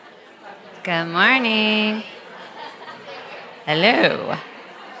Good morning. Hello.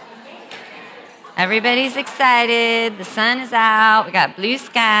 Everybody's excited. The sun is out. We got blue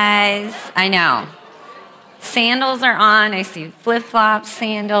skies. I know. Sandals are on. I see flip-flops,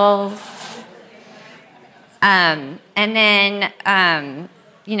 sandals. And then,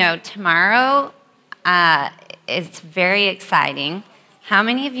 tomorrow is very exciting. How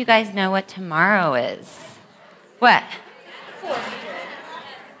many of you guys know what tomorrow is? What?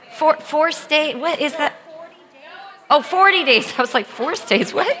 4 days. What is that? 40 days. I was like, 4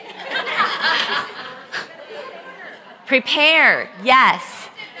 days, what? Prepare, yes.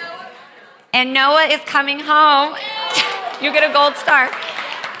 And Noah is coming home. You get a gold star.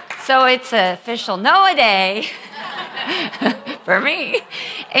 So it's an official Noah Day for me.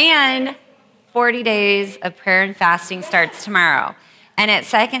 And 40 days of prayer and fasting starts tomorrow. And at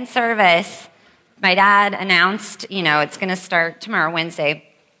second service, my dad announced, it's going to start tomorrow, Wednesday,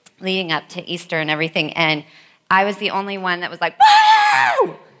 leading up to Easter and everything. And I was the only one that was like,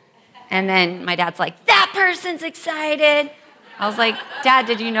 woo! And then my dad's like, that person's excited. I was like, Dad,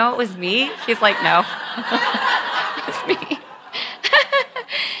 did you know it was me? He's like, no, it's me.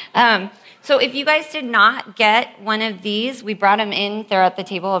 So if you guys did not get one of these, we brought them in. They're at the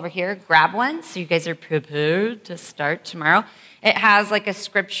table over here. Grab one so you guys are prepared to start tomorrow. It has like a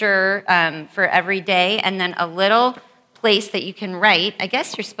scripture for every day and then a little place that you can write. I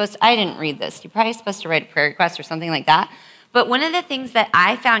guess you're supposed to, I didn't read this. You're probably supposed to write a prayer request or something like that. But one of the things that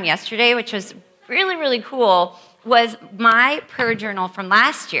I found yesterday, which was really, really cool, was my prayer journal from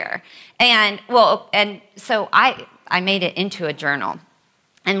last year. And so I made it into a journal.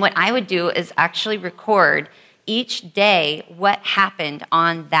 And what I would do is actually record each day what happened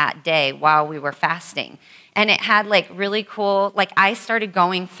on that day while we were fasting. And it had really cool, I started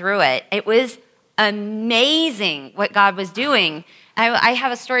going through it. It was amazing what God was doing. I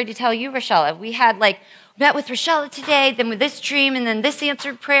have a story to tell you, Rochella. We had met with Rochella today, then with this dream, and then this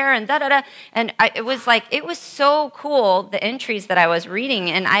answered prayer, and da-da-da. And it was so cool, the entries that I was reading,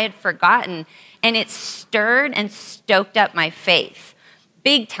 and I had forgotten. And it stirred and stoked up my faith,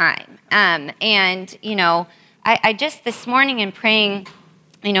 big time. I just this morning in praying,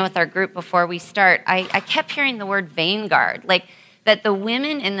 with our group before we start, I kept hearing the word vanguard, that the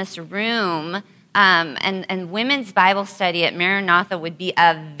women in this room and women's Bible study at Maranatha would be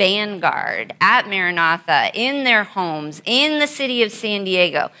a vanguard at Maranatha, in their homes, in the city of San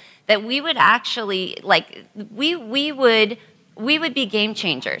Diego, that we would actually, we would be game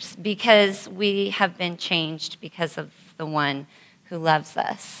changers because we have been changed because of the one who loves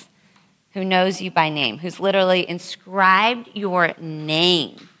us, who knows you by name, who's literally inscribed your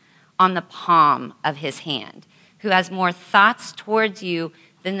name on the palm of his hand, who has more thoughts towards you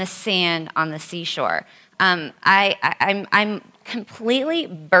than the sand on the seashore. I'm completely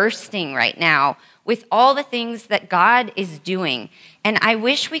bursting right now with all the things that God is doing. And I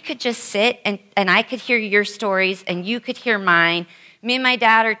wish we could just sit and I could hear your stories and you could hear mine. Me and my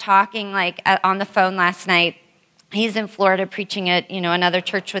dad are talking on the phone last night. He's in Florida preaching at, another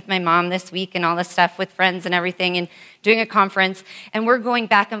church with my mom this week and all this stuff with friends and everything and doing a conference. And we're going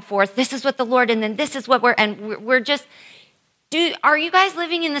back and forth. This is what the Lord, and then this is what we're just, are you guys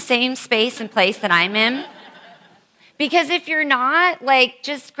living in the same space and place that I'm in? Because if you're not,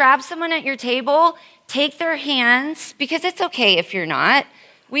 just grab someone at your table, take their hands, because it's okay if you're not.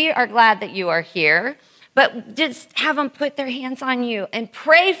 We are glad that you are here. But just have them put their hands on you and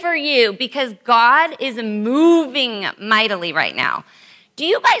pray for you because God is moving mightily right now. Do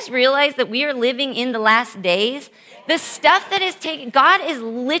you guys realize that we are living in the last days? The stuff that is taken, God is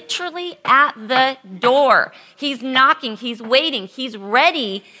literally at the door. He's knocking, he's waiting, he's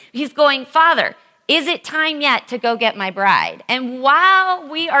ready. He's going, Father, is it time yet to go get my bride? And while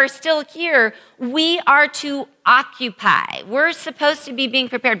we are still here, we are to occupy. We're supposed to be being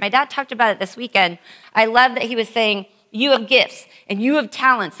prepared. My dad talked about it this weekend. I love that he was saying, you have gifts and you have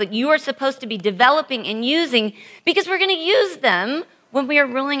talents that you are supposed to be developing and using because we're going to use them when we are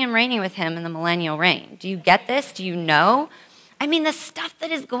ruling and reigning with him in the millennial reign. Do you get this? Do you know? I mean, the stuff that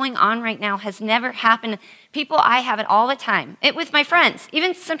is going on right now has never happened. People, I have it all the time. With my friends,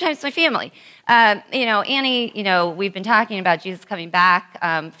 even sometimes my family. Annie, we've been talking about Jesus coming back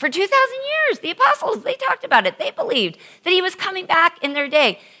for 2,000 years. The apostles, they talked about it. They believed that he was coming back in their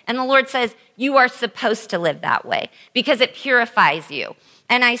day. And the Lord says, you are supposed to live that way because it purifies you.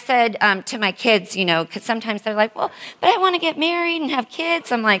 And I said to my kids, because sometimes they're like, well, but I want to get married and have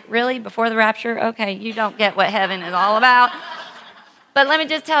kids. I'm like, really? Before the rapture? Okay, you don't get what heaven is all about. But let me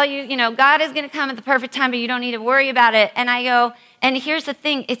just tell you, God is going to come at the perfect time, but you don't need to worry about it. And I go, And here's the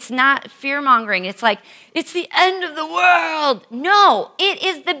thing, it's not fear-mongering. It's like, it's the end of the world. No, it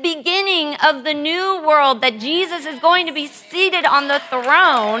is the beginning of the new world that Jesus is going to be seated on the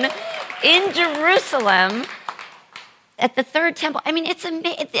throne in Jerusalem at the third temple. I mean, it's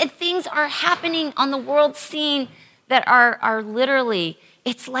amazing. Things are happening on the world scene that are literally,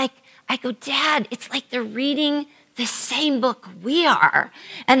 it's like, I go, Dad, it's like they're reading the same book we are.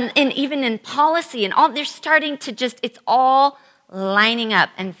 And even in policy and all, they're starting to just, it's all lining up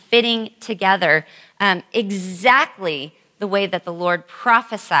and fitting together exactly the way that the Lord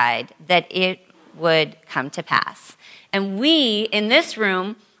prophesied that it would come to pass. And we, in this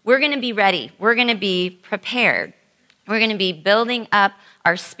room, we're going to be ready. We're going to be prepared. We're going to be building up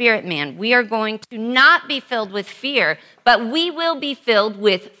our spirit man. We are going to not be filled with fear, but we will be filled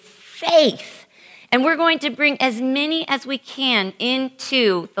with faith. And we're going to bring as many as we can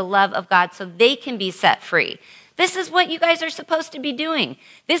into the love of God so they can be set free. This is what you guys are supposed to be doing.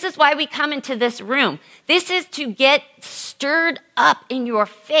 This is why we come into this room. This is to get stirred up in your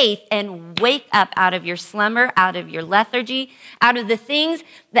faith and wake up out of your slumber, out of your lethargy, out of the things,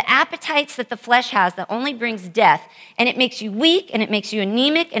 the appetites that the flesh has that only brings death. And it makes you weak, and it makes you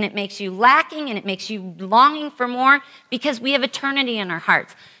anemic, and it makes you lacking, and it makes you longing for more because we have eternity in our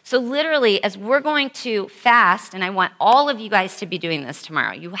hearts. So literally, as we're going to fast, and I want all of you guys to be doing this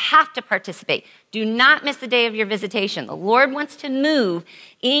tomorrow, you have to participate. Do not miss the day of your visitation. The Lord wants to move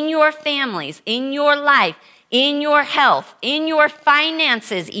in your families, in your life, in your health, in your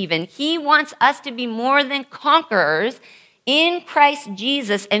finances even. He wants us to be more than conquerors in Christ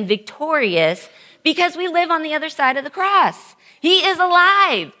Jesus and victorious because we live on the other side of the cross. He is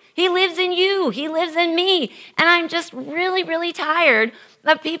alive. He lives in you. He lives in me. And I'm just really, really tired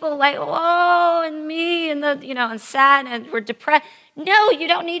of people like, oh, and me, and and sad, and we're depressed. No, you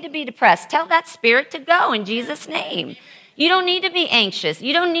don't need to be depressed. Tell that spirit to go in Jesus' name. You don't need to be anxious.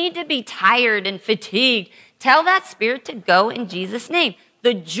 You don't need to be tired and fatigued. Tell that spirit to go in Jesus' name.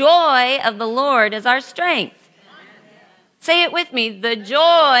 The joy of the Lord is our strength. Say it with me. The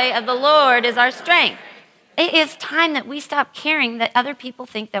joy of the Lord is our strength. It is time that we stop caring that other people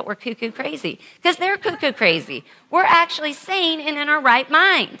think that we're cuckoo crazy, because they're cuckoo crazy. We're actually sane and in our right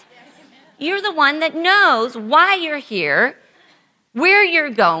mind. You're the one that knows why you're here, where you're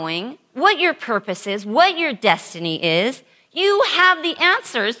going, what your purpose is, what your destiny is. You have the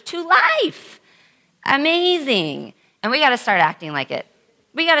answers to life. Amazing. And we got to start acting like it.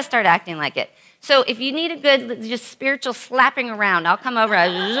 We got to start acting like it. So if you need a good just spiritual slapping around, I'll come over.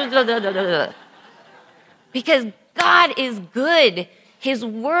 Because God is good. His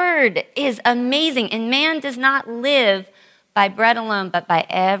word is amazing. And man does not live by bread alone, but by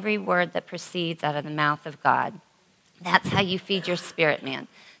every word that proceeds out of the mouth of God. That's how you feed your spirit, man.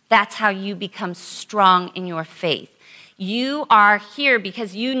 That's how you become strong in your faith. You are here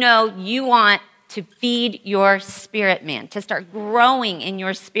because you know you want to feed your spirit, man, to start growing in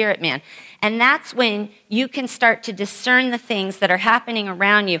your spirit, man. And that's when you can start to discern the things that are happening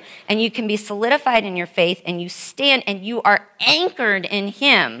around you, and you can be solidified in your faith, and you stand and you are anchored in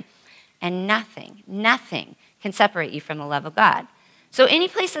him, and nothing can separate you from the love of God. So any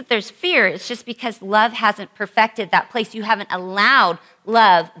place that there's fear, it's just because love hasn't perfected that place. You haven't allowed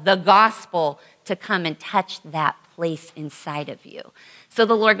love, the gospel, to come and touch that place inside of you. So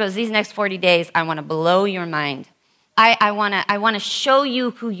the Lord goes, these next 40 days, I want to blow your mind. I want to show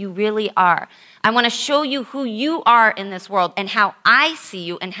you who you really are. I want to show you who you are in this world and how I see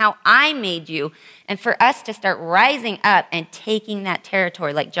you and how I made you. And for us to start rising up and taking that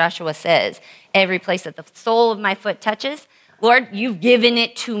territory, like Joshua says, every place that the sole of my foot touches, Lord, you've given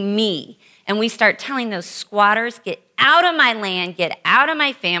it to me. And we start telling those squatters, get out of my land, get out of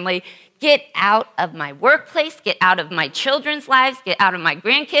my family, get out of my workplace, get out of my children's lives, get out of my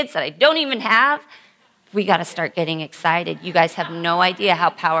grandkids that I don't even have. We got to start getting excited. You guys have no idea how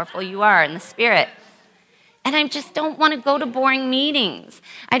powerful you are in the spirit. And I just don't want to go to boring meetings.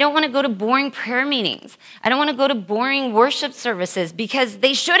 I don't want to go to boring prayer meetings. I don't want to go to boring worship services because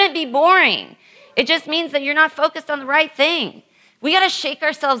they shouldn't be boring. It just means that you're not focused on the right thing. We got to shake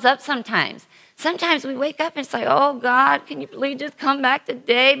ourselves up sometimes. Sometimes we wake up and it's like, oh, God, can you please just come back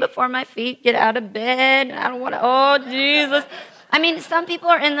today before my feet get out of bed? I don't want to, oh, Jesus. I mean, some people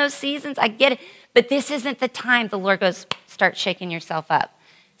are in those seasons. I get it. But this isn't the time. The Lord goes, start shaking yourself up.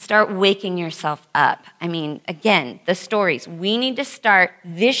 Start waking yourself up. I mean, again, the stories. We need to start.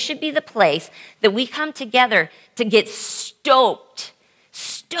 This should be the place that we come together to get stoked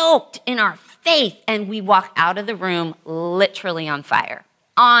in our faith. And we walk out of the room literally on fire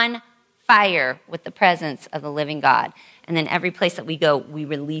with the presence of the living God. And then every place that we go, we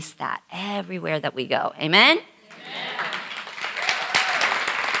release that everywhere that we go. Amen? Amen.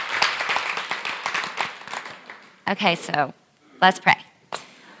 Okay, so let's pray.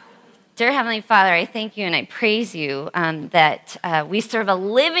 Dear Heavenly Father, I thank you and I praise you that we serve a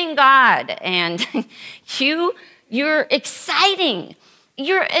living God, and you're exciting.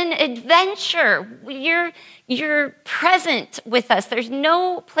 You're an adventure. You're present with us. There's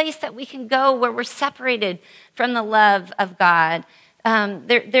no place that we can go where we're separated from the love of God.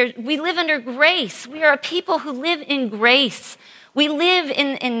 We live under grace. We are a people who live in grace. We live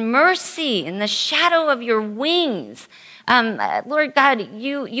in mercy, in the shadow of your wings. Lord God,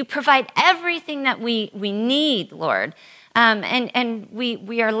 you provide everything that we need, Lord. And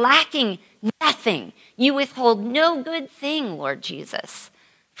we are lacking nothing. You withhold no good thing, Lord Jesus,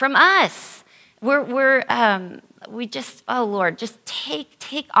 from us. We just, oh Lord, just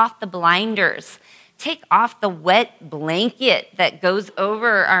take off the blinders. Take off the wet blanket that goes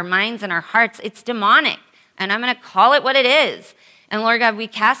over our minds and our hearts. It's demonic, and I'm going to call it what it is. And Lord God, we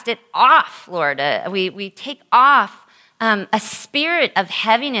cast it off, Lord. We take off a spirit of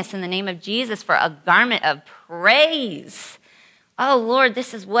heaviness in the name of Jesus for a garment of praise. Oh, Lord,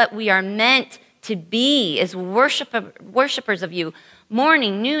 this is what we are meant to be as worshipers of you,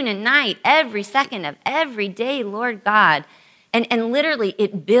 morning, noon, and night, every second of every day, Lord God. And literally,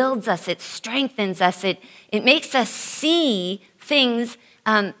 it builds us, it strengthens us, it makes us see things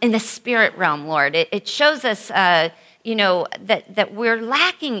in the spirit realm, Lord. It shows us, that we're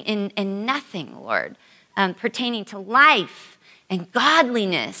lacking in nothing, Lord, pertaining to life and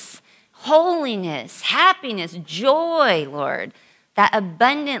godliness, holiness, happiness, joy, Lord, that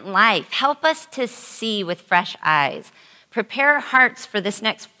abundant life. Help us to see with fresh eyes. Prepare our hearts for this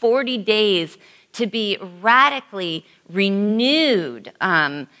next 40 days to be radically renewed,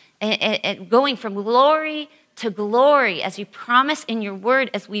 and going from glory to glory as you promise in your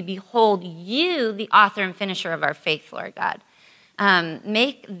word as we behold you, the author and finisher of our faith, Lord God.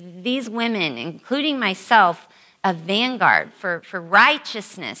 Make these women, including myself, a vanguard for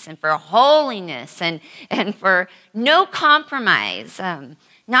righteousness and for holiness and for no compromise,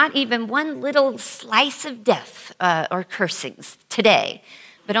 not even one little slice of death or cursings today,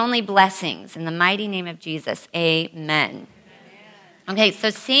 but only blessings. In the mighty name of Jesus, amen. Okay, so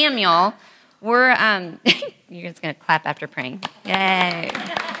Samuel, we're, you're just going to clap after praying. Yay.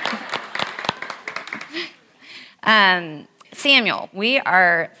 Samuel, we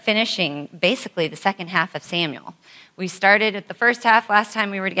are finishing basically the second half of Samuel. We started at the first half last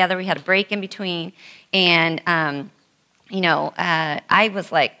time we were together. We had a break in between, and, I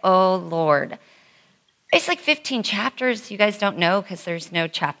was like, oh, Lord. It's like 15 chapters. You guys don't know because there's no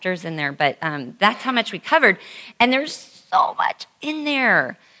chapters in there, but that's how much we covered. And there's so much in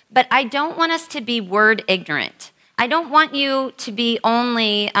there. But I don't want us to be word ignorant. I don't want you to be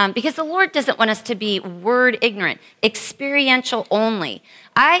only, because the Lord doesn't want us to be word ignorant, experiential only.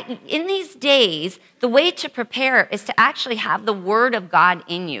 In these days, the way to prepare is to actually have the word of God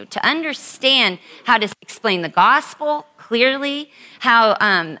in you, to understand how to explain the gospel clearly, how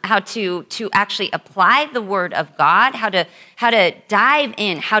to actually apply the word of God, how to dive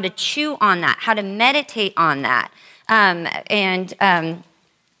in, how to chew on that, how to meditate on that.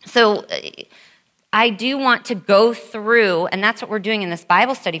 So I do want to go through, and that's what we're doing in this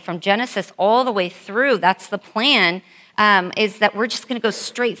Bible study from Genesis all the way through. That's the plan, is that we're just going to go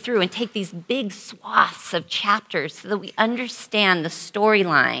straight through and take these big swaths of chapters so that we understand the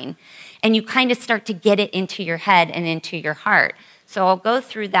storyline and you kind of start to get it into your head and into your heart. So I'll go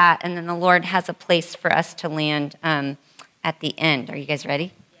through that, and then the Lord has a place for us to land at the end. Are you guys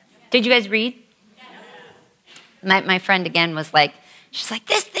ready? Did you guys read? My friend again was like, she's like,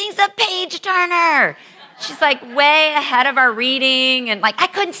 this thing's a page turner. She's like way ahead of our reading, and like, I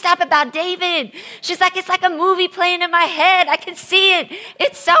couldn't stop about David. She's like, it's like a movie playing in my head. I can see it.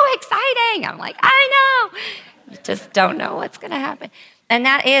 It's so exciting. I'm like, I know. You just don't know what's going to happen. And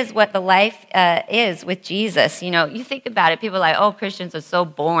that is what the life is with Jesus. You know, you think about it, people are like, oh, Christians are so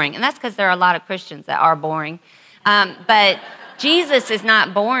boring. And that's because there are a lot of Christians that are boring. But Jesus is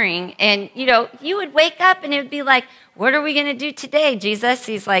not boring. And, you would wake up and it would be like, what are we going to do today, Jesus?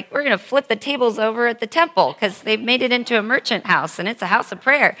 He's like, we're going to flip the tables over at the temple because they've made it into a merchant house and it's a house of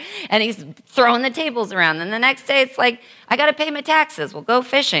prayer. And he's throwing the tables around. And the next day it's like, I got to pay my taxes. We'll go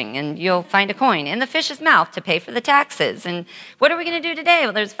fishing and you'll find a coin in the fish's mouth to pay for the taxes. And what are we going to do today?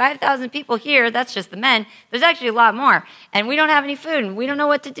 Well, there's 5,000 people here. That's just the men. There's actually a lot more. And we don't have any food and we don't know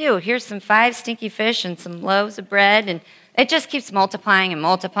what to do. Here's some 5 stinky fish and some loaves of bread, and it just keeps multiplying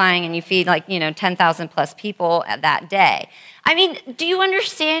and you feed 10,000 plus people that day. I mean, do you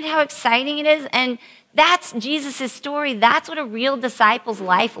understand how exciting it is? And that's Jesus' story. That's what a real disciple's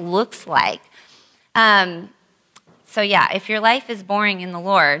life looks like. So yeah, if your life is boring in the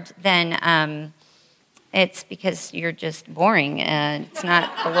Lord, then It's because you're just boring, and it's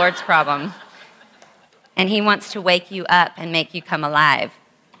not the Lord's problem. And he wants to wake you up and make you come alive.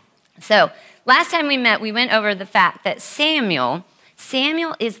 So last time we met, we went over the fact that Samuel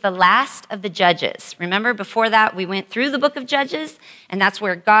is the last of the judges. Remember, before that, we went through the book of Judges, and that's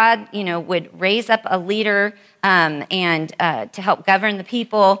where God, would raise up a leader and to help govern the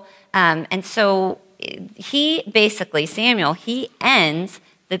people. And so Samuel ends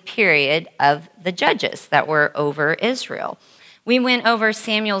the period of the judges that were over Israel. We went over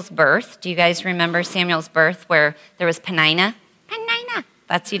Samuel's birth. Do you guys remember Samuel's birth where there was Peninnah? Peninnah.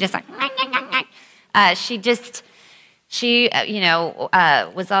 That's you just like, she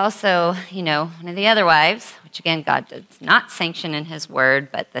was also, one of the other wives, which again, God does not sanction in his word,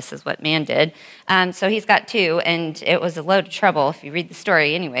 but this is what man did. So he's got two, and it was a load of trouble if you read the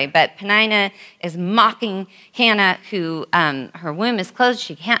story anyway. But Peninnah is mocking Hannah, who her womb is closed.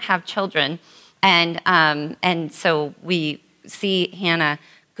 She can't have children. And so we see Hannah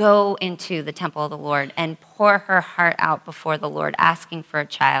go into the temple of the Lord and pour her heart out before the Lord, asking for a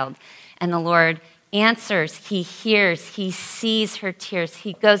child. And the Lord answers, he hears, he sees her tears.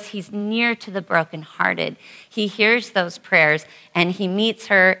 He's near to the brokenhearted. He hears those prayers, and he meets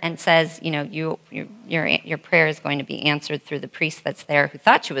her and says, your prayer is going to be answered through the priest that's there, who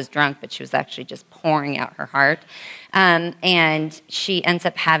thought she was drunk, but she was actually just pouring out her heart. And she ends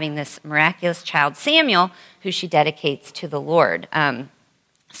up having this miraculous child, Samuel, who she dedicates to the Lord.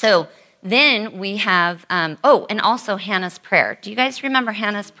 So then we have, and also Hannah's prayer. Do you guys remember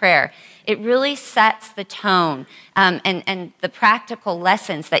Hannah's prayer? It really sets the tone and the practical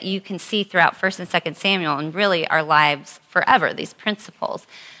lessons that you can see throughout 1st and 2nd Samuel and really our lives forever, these principles.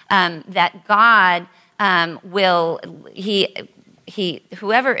 That God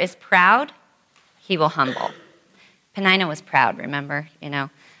whoever is proud, he will humble. Peninnah was proud, remember,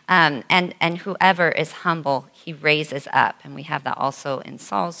 and whoever is humble, he raises up. And we have that also in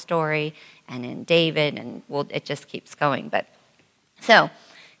Saul's story and in David, and it just keeps going. But so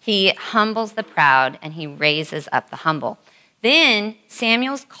he humbles the proud and he raises up the humble. Then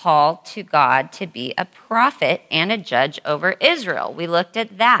Samuel's called to God to be a prophet and a judge over Israel. We looked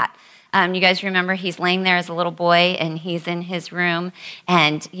at that. You guys remember he's laying there as a little boy and he's in his room,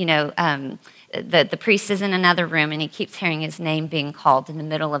 and the priest is in another room, and he keeps hearing his name being called in the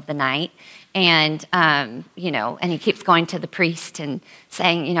middle of the night. And, and he keeps going to the priest and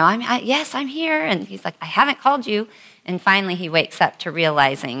saying, yes, I'm here. And he's like, I haven't called you. And finally he wakes up to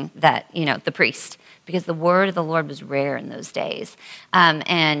realizing that, the priest, because the word of the Lord was rare in those days.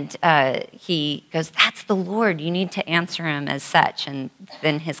 He goes, that's the Lord. You need to answer him as such. And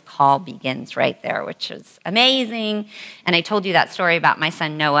then his call begins right there, which is amazing. And I told you that story about my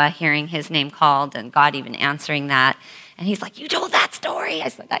son Noah hearing his name called and God even answering that. And he's like, you told that story? I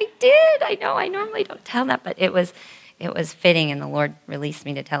said, I did. I know. I normally don't tell that, but it was fitting, and the Lord released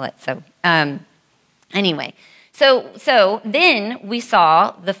me to tell it. So anyway. So then we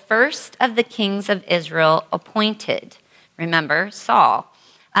saw the first of the kings of Israel appointed. Remember, Saul.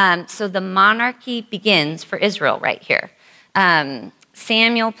 So the monarchy begins for Israel right here.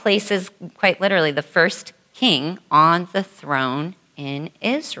 Samuel places, quite literally, the first king on the throne in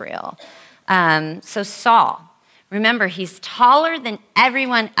Israel. So Saul, remember, he's taller than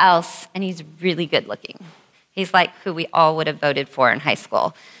everyone else, and he's really good looking. He's like who we all would have voted for in high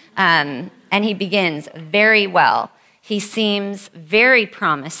school. And he begins very well. He seems very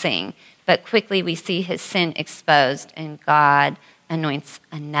promising, but quickly we see his sin exposed, and God anoints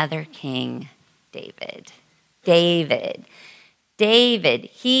another king, David. David,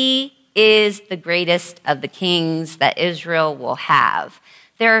 he is the greatest of the kings that Israel will have.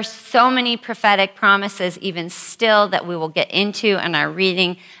 There are so many prophetic promises even still that we will get into in our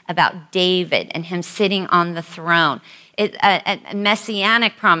reading about David and him sitting on the throne.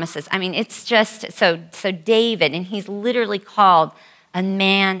 Messianic promises. I mean, it's just, so David, and he's literally called a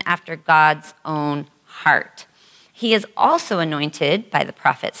man after God's own heart. He is also anointed by the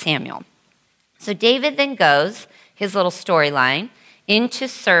prophet Samuel. So David then goes, his little storyline, into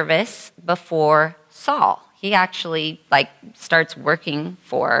service before Saul. He actually starts working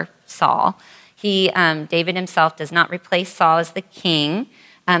for Saul. David himself does not replace Saul as the king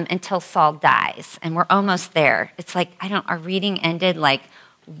until Saul dies, and we're almost there. It's like our reading ended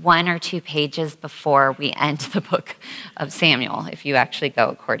 1 or 2 pages before we end the book of Samuel. If you actually go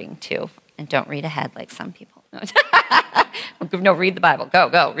according to, and don't read ahead like some people. No, read the Bible.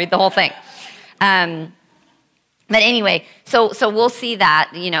 Go, read the whole thing. But anyway, so we'll see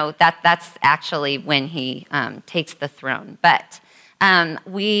that, that's actually when he takes the throne. But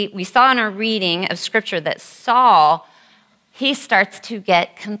we saw in our reading of Scripture that Saul he starts to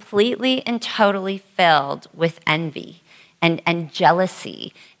get completely and totally filled with envy and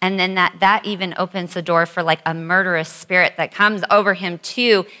jealousy. And then that even opens the door for like a murderous spirit that comes over him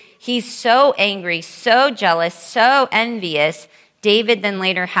too. He's so angry, so jealous, so envious. David then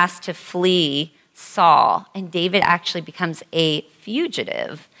later has to flee Saul, and David actually becomes a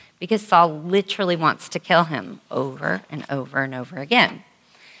fugitive because Saul literally wants to kill him over and over and over again.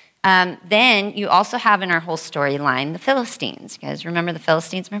 Then you also have in our whole storyline the Philistines. You guys remember the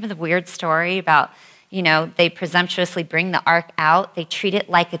Philistines? Remember the weird story about, they presumptuously bring the ark out. They treat it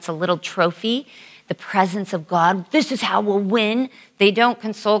like it's a little trophy, the presence of God. This is how we'll win. They don't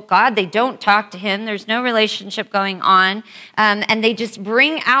consult God. They don't talk to him. There's no relationship going on. And they just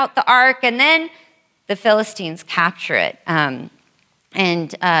bring out the ark, and then the Philistines capture it. And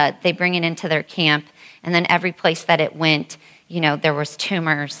they bring it into their camp. And then every place that it went, there was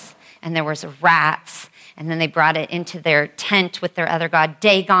tumors and there was rats. And then they brought it into their tent with their other god,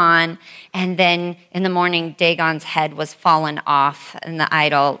 Dagon. And then in the morning, Dagon's head was fallen off in the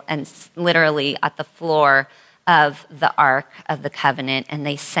idol and literally at the floor of the Ark of the Covenant. And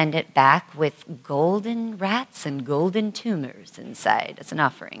they send it back with golden rats and golden tumors inside as an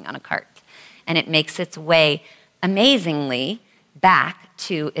offering on a cart. And it makes its way amazingly back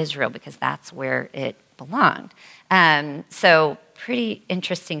to Israel because that's where it belonged. So pretty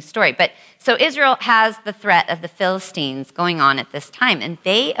interesting story. But so Israel has the threat of the Philistines going on at this time, and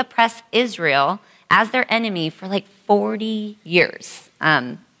they oppress Israel as their enemy for like 40 years.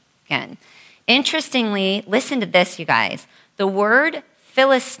 Again, interestingly, listen to this, you guys. The word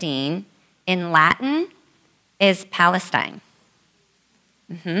Philistine in Latin is Palestine.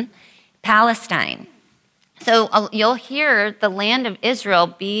 Palestine. So you'll hear the land of Israel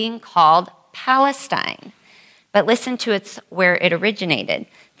being called Palestine. But listen to where it originated.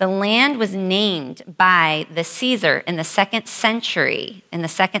 The land was named by the Caesar in the second century.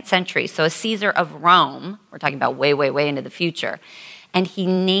 So a Caesar of Rome, we're talking about way, way, way into the future. And he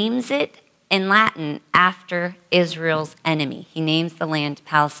names it in Latin after Israel's enemy. He names the land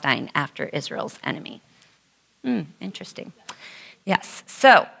Palestine after Israel's enemy. Interesting. Yes.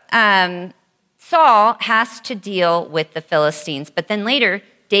 So Saul has to deal with the Philistines, but then later,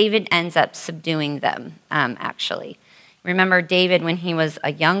 David ends up subduing them, actually. Remember David, when he was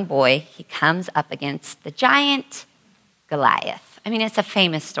a young boy, he comes up against the giant Goliath. I mean, it's a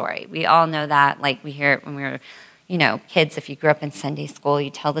famous story. We all know that. Like, we hear it when we were, kids. If you grew up in Sunday school, you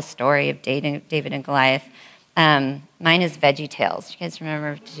tell the story of David and Goliath. Mine is Veggie Tales. You guys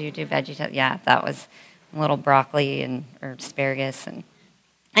remember, did you do Veggie Tales? Yeah, that was a little broccoli or asparagus. And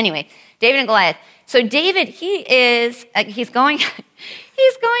anyway, David and Goliath. So David, he's going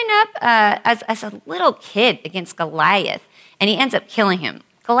up as a little kid against Goliath, and he ends up killing him.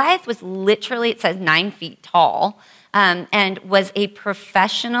 Goliath was literally, it says, 9 feet tall, and was a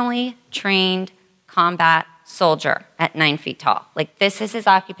professionally trained combat soldier at 9 feet tall. Like, this is his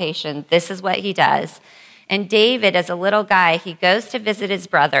occupation. This is what he does. And David, as a little guy, he goes to visit his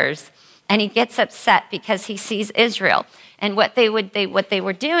brothers, and he gets upset because he sees Israel. And what they were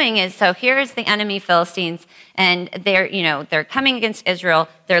doing is, so here's the enemy Philistines, and they're coming against Israel.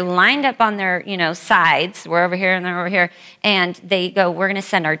 They're lined up on their, sides. We're over here and they're over here. And they go, we're going to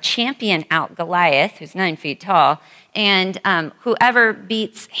send our champion out, Goliath, who's 9 feet tall. And whoever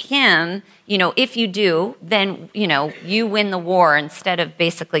beats him, if you do, then, you win the war instead of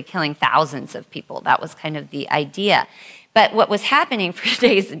basically killing thousands of people. That was kind of the idea. But what was happening for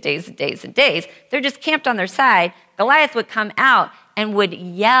days and days and days and days, they're just camped on their side. Goliath would come out and would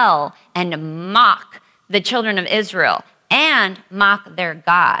yell and mock the children of Israel and mock their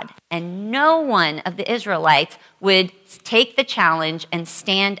God. And no one of the Israelites would take the challenge and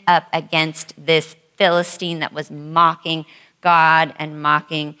stand up against this Philistine that was mocking God and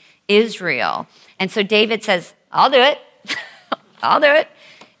mocking Israel. And so David says, I'll do it. I'll do it.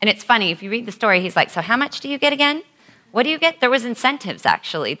 And it's funny, if you read the story, he's like, so how much do you get again? What do you get? There was incentives,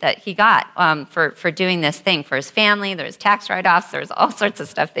 actually, that he got for doing this thing for his family. There was tax write-offs. There was all sorts of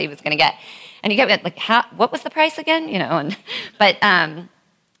stuff that he was going to get. And he kept like, what was the price again? But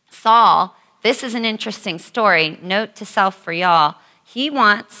Saul, this is an interesting story. Note to self for y'all. He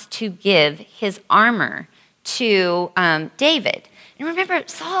wants to give his armor to David. And remember,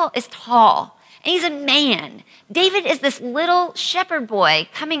 Saul is tall. And he's a man. David is this little shepherd boy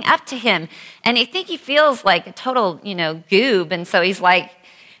coming up to him. And I think he feels like a total, goob. And so he's like,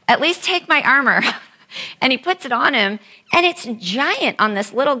 at least take my armor. And he puts it on him. And it's giant on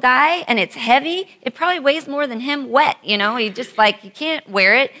this little guy. And it's heavy. It probably weighs more than him wet. He just you can't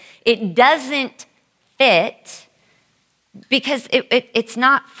wear it. It doesn't fit because it's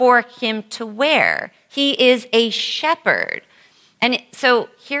not for him to wear. He is a shepherd. And so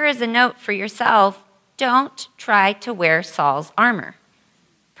here is a note for yourself. Don't try to wear Saul's armor.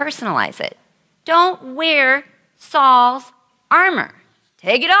 Personalize it. Don't wear Saul's armor.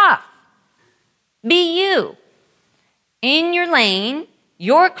 Take it off. Be you. In your lane,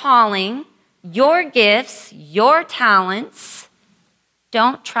 your calling, your gifts, your talents.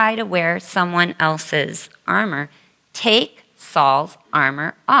 Don't try to wear someone else's armor. Take Saul's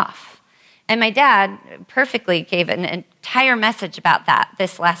armor off. And my dad perfectly gave an entire message about that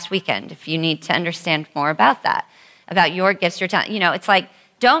this last weekend, if you need to understand more about that, about your gifts, your talent. It's like,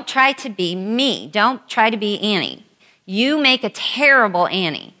 don't try to be me. Don't try to be Annie. You make a terrible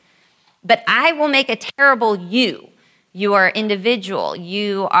Annie, but I will make a terrible you. You are individual.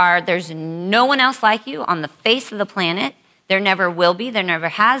 There's no one else like you on the face of the planet. There never will be. There never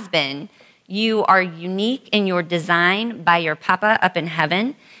has been. You are unique in your design by your Papa up in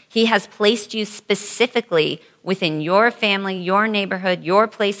heaven. He has placed you specifically within your family, your neighborhood, your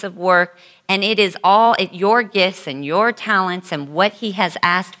place of work, and it is all your gifts and your talents and what he has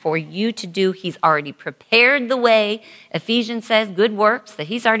asked for you to do. He's already prepared the way. Ephesians says good works that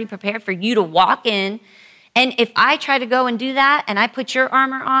he's already prepared for you to walk in. And if I try to go and do that and I put your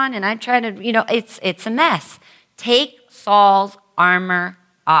armor on and I try to, it's a mess. Take Saul's armor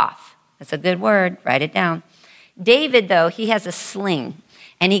off. That's a good word. Write it down. David, though, he has a sling.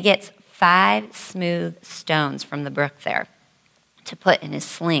 And he gets 5 smooth stones from the brook there to put in his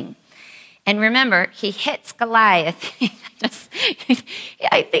sling. And remember, he hits Goliath.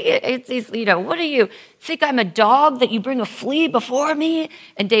 I think it's what do you think I'm a dog that you bring a flea before me?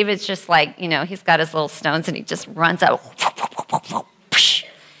 And David's just like, he's got his little stones and he just runs out.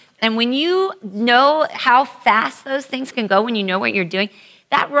 And when you know how fast those things can go, when you know what you're doing,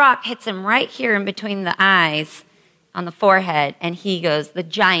 that rock hits him right here in between the eyes on the forehead, and he goes, the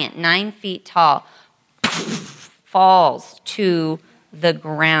giant, 9 feet tall, falls to the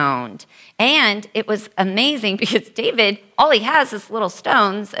ground. And it was amazing because David, all he has is little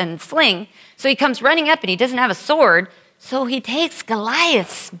stones and sling, so he comes running up and he doesn't have a sword, so he takes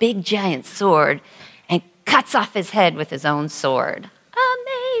Goliath's big giant sword and cuts off his head with his own sword.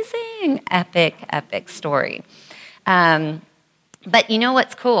 Amazing, epic story. But you know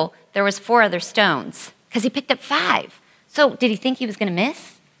what's cool? There was 4 other stones, because he picked up 5. So did he think he was going to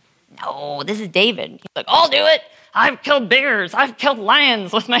miss? No, this is David. He's like, I'll do it. I've killed bears. I've killed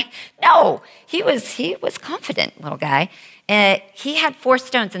lions with my... No, he was confident, little guy. He had 4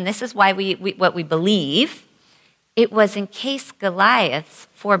 stones, and this is why what we believe. It was in case Goliath's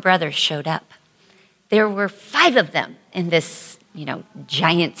 4 brothers showed up. There were 5 of them in this,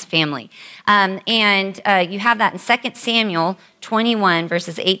 giant's family. And you have that in 2 Samuel 21,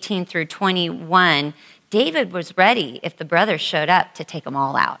 verses 18 through 21. David was ready, if the brothers showed up, to take them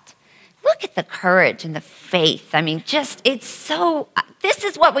all out. Look at the courage and the faith. This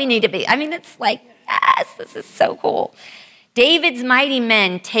is what we need to be. It's like, yes, this is so cool. David's mighty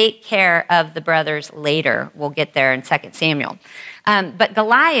men take care of the brothers later. We'll get there in 2 Samuel. But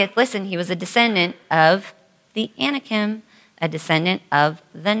Goliath, listen, he was a descendant of the Anakim, a descendant of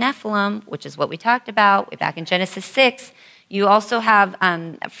the Nephilim, which is what we talked about way back in Genesis 6. You also have,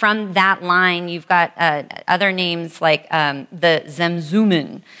 from that line, you've got other names like the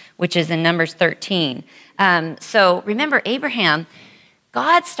Zemzumin, which is in Numbers 13. So remember, Abraham,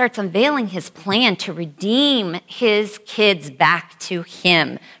 God starts unveiling his plan to redeem his kids back to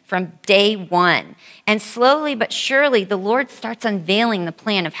him from day one. And slowly but surely, the Lord starts unveiling the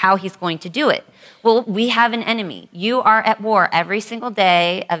plan of how he's going to do it. Well, we have an enemy. You are at war every single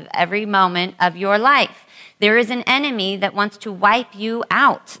day of every moment of your life. There is an enemy that wants to wipe you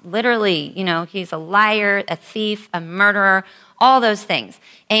out. Literally, he's a liar, a thief, a murderer, all those things.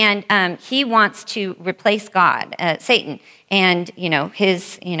 And he wants to replace God, Satan, and,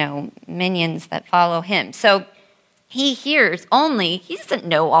 his, minions that follow him. So he hears only, he doesn't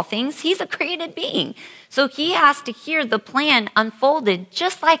know all things. He's a created being. So he has to hear the plan unfolded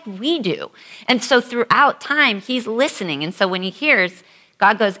just like we do. And so throughout time, he's listening. And so when he hears,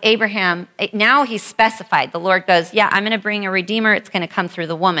 God goes, Abraham, now he's specified. The Lord goes, yeah, I'm going to bring a redeemer. It's going to come through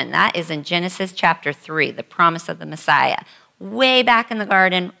the woman. That is in Genesis chapter 3, the promise of the Messiah. Way back in the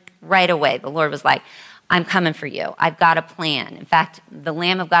garden, right away, the Lord was like, I'm coming for you. I've got a plan. In fact, the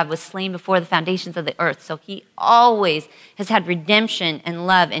Lamb of God was slain before the foundations of the earth. So he always has had redemption and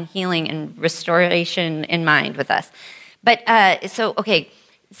love and healing and restoration in mind with us. But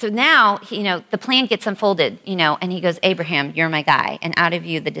so now, the plan gets unfolded, and he goes, Abraham, you're my guy. And out of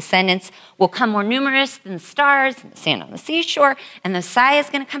you, the descendants will come more numerous than the stars and the sand on the seashore. And the Messiah is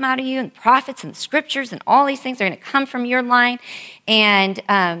going to come out of you, and the prophets and the scriptures and all these things are going to come from your line.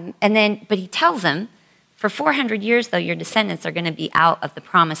 But he tells him, For 400 years, though, your descendants are going to be out of the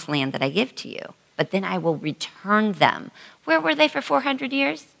promised land that I give to you. But then I will return them. Where were they for 400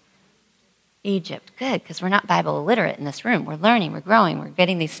 years? Egypt. Good, because we're not Bible illiterate in this room. We're learning, we're growing, we're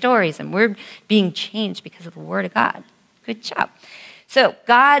getting these stories, and we're being changed because of the Word of God. Good job. So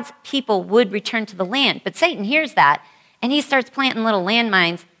God's people would return to the land. But Satan hears that, and he starts planting little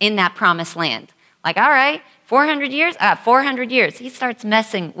landmines in that promised land. Like, all right, 400 years? 400 years. He starts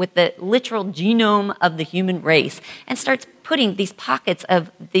messing with the literal genome of the human race and starts putting these pockets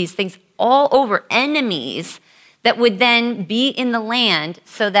of these things all over enemies that would then be in the land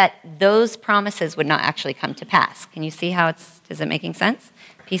so that those promises would not actually come to pass. Can you see how is it making sense?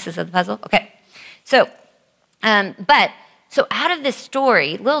 Pieces of the puzzle? Okay. So out of this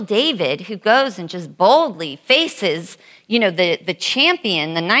story, little David, who goes and just boldly faces, the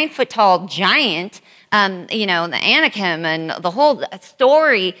champion, the 9-foot-tall giant, the Anakim and the whole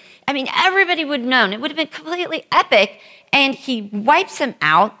story. I mean, everybody would have known. It would have been completely epic. And he wipes him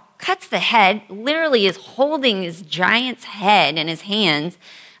out, cuts the head, literally is holding his giant's head in his hands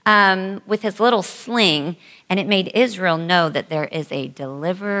with his little sling. And it made Israel know that there is a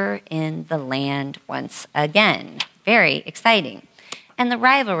deliverer in the land once again. Very exciting. And the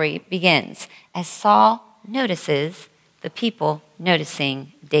rivalry begins as Saul notices the people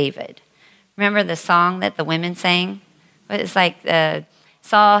noticing David. Remember the song that the women sang? It's like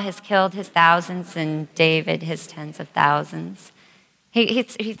Saul has killed his thousands and David his tens of thousands.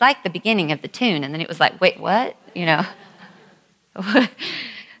 He's like the beginning of the tune, and then it was like, wait, what? Yeah,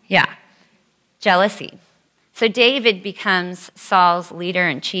 jealousy. So David becomes Saul's leader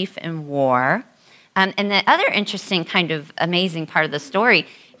and chief in war. And the other interesting kind of amazing part of the story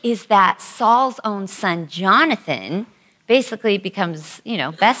is that Saul's own son, Jonathan, basically becomes,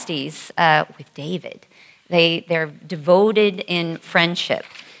 besties with David. They're devoted in friendship.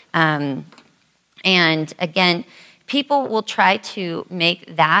 And again, people will try to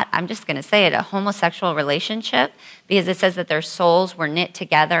make that, I'm just going to say it, a homosexual relationship because it says that their souls were knit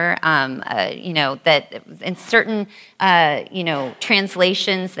together, that in certain,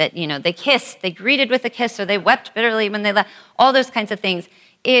 translations that, they kissed, they greeted with a kiss, or they wept bitterly when they left, all those kinds of things.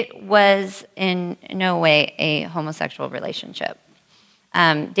 It was in no way a homosexual relationship.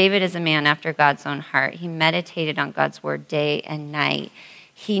 David is a man after God's own heart. He meditated on God's word day and night.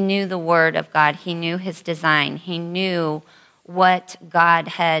 He knew the word of God. He knew his design. He knew what God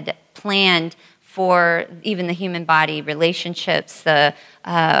had planned for even the human body, relationships, the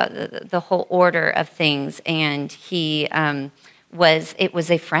whole order of things. And it was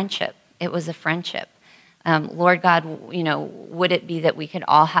a friendship. It was a friendship. Lord God, would it be that we could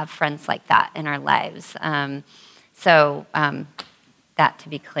all have friends like that in our lives? That to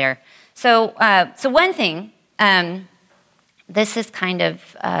be clear. So one thing, this is kind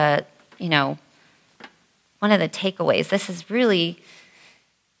of, one of the takeaways. This is really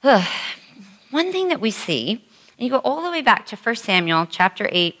one thing that we see, and you go all the way back to 1 Samuel chapter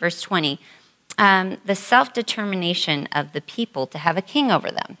 8, verse 20, the self-determination of the people to have a king over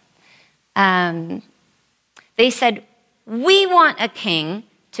them. They said, we want a king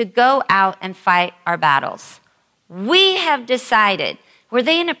to go out and fight our battles. We have decided. Were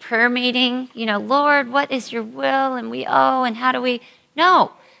they in a prayer meeting? Lord, what is your will? And and how do we?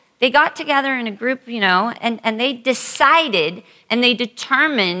 No. They got together in a group, and they decided and they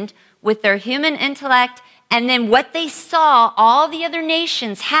determined with their human intellect and then what they saw, all the other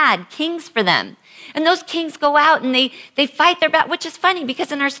nations had kings for them. And those kings go out and they fight their battle, which is funny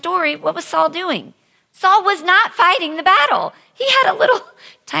because in our story, what was Saul doing? Saul was not fighting the battle. He had a little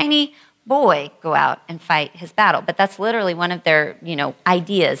tiny boy go out and fight his battle. But that's literally one of their,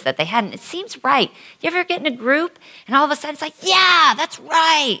 ideas that they had. And it seems right. You ever get in a group and all of a sudden it's like, yeah, that's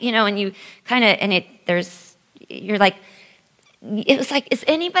right. And you kind of, you're like, it was like, is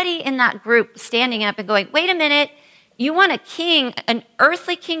anybody in that group standing up and going, wait a minute, you want a king, an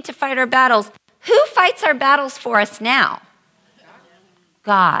earthly king to fight our battles. Who fights our battles for us now?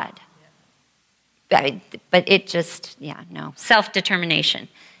 God. But it just, self-determination.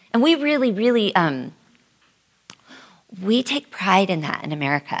 And we really, really, we take pride in that in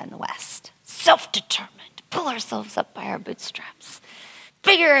America and the West. Self-determined, pull ourselves up by our bootstraps,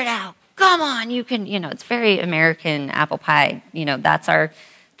 figure it out. Come on, you can, it's very American apple pie. That's our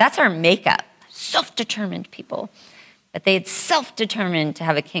makeup, self-determined people. But they had self-determined to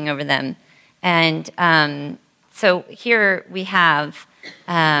have a king over them. And so here we have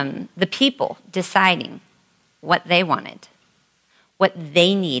the people deciding what they wanted, what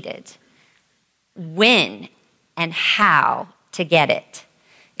they needed, when and how to get it.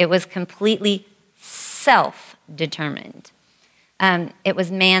 It was completely self-determined. It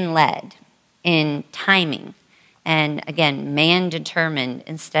was man-led. in timing. And again, man determined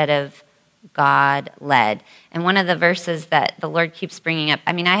instead of God led. And one of the verses that the Lord keeps bringing up,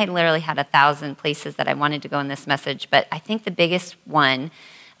 I mean, I had literally had 1,000 places that I wanted to go in this message, but I think the biggest one,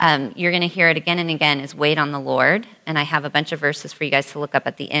 you're going to hear it again and again, is wait on the Lord. And I have a bunch of verses for you guys to look up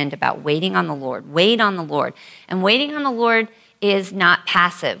at the end about waiting on the Lord. Wait on the Lord. And waiting on the Lord is not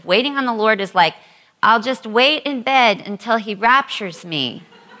passive. Waiting on the Lord is like, I'll just wait in bed until he raptures me.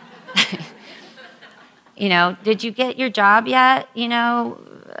 Did you get your job yet?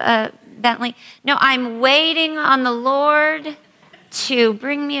 Bentley? No, I'm waiting on the Lord to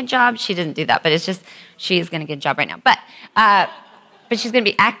bring me a job. She doesn't do that, but it's just, she's going to get a job right now. But she's going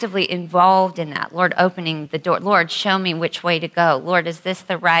to be actively involved in that. Lord, opening the door. Lord, show me which way to go. Lord, is this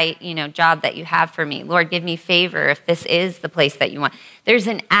the right, job that you have for me? Lord, give me favor if this is the place that you want. There's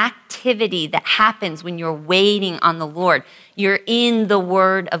an activity that happens when you're waiting on the Lord. You're in the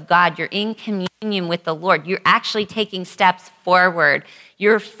Word of God. You're in communion with the Lord. You're actually taking steps forward.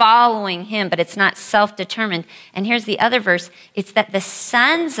 You're following him, but it's not self-determined. And here's the other verse. It's that the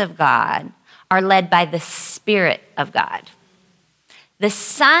sons of God are led by the Spirit of God. The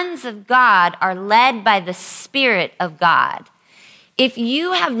sons of God are led by the Spirit of God. If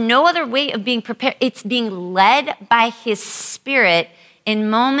you have no other way of being prepared, it's being led by his Spirit in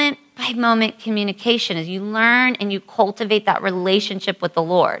moment by moment communication as you learn and you cultivate that relationship with the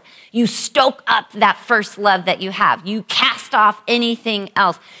Lord. You stoke up that first love that you have. You cast off anything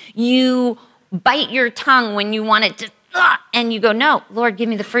else. You bite your tongue when you want it to, and you go, no, Lord, give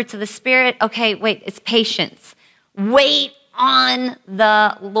me the fruits of the Spirit. Okay, wait, it's patience. Wait on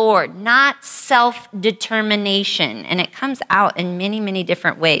the Lord, not self-determination. And it comes out in many, many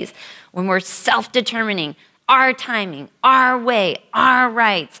different ways. When we're self-determining, our timing, our way, our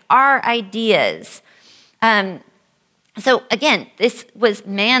rights, our ideas. So again, this was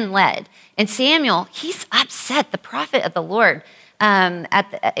man-led. And Samuel, he's upset, the prophet of the Lord,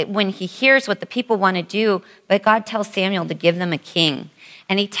 when he hears what the people want to do, but God tells Samuel to give them a king.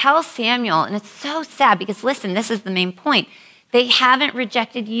 And he tells Samuel, and it's so sad because listen, this is the main point. They haven't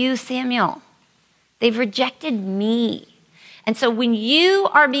rejected you, Samuel. They've rejected me. And so when you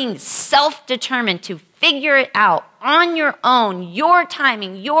are being self-determined to figure it out on your own, your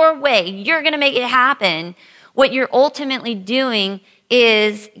timing, your way, you're going to make it happen, what you're ultimately doing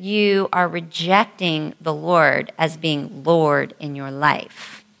is you are rejecting the Lord as being Lord in your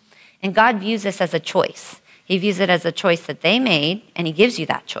life. And God views this as a choice. He views it as a choice that they made, and he gives you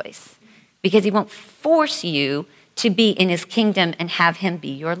that choice because he won't force you to be in his kingdom and have him be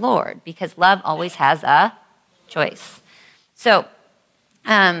your Lord, because love always has a choice. So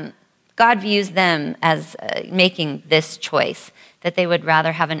God views them as making this choice, that they would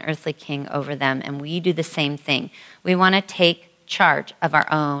rather have an earthly king over them, and we do the same thing. We want to take charge of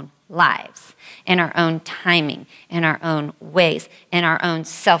our own lives, in our own timing, in our own ways, in our own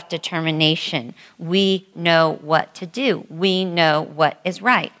self-determination. We know what to do. We know what is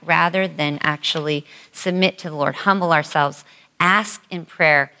right, rather than actually submit to the Lord, humble ourselves, ask in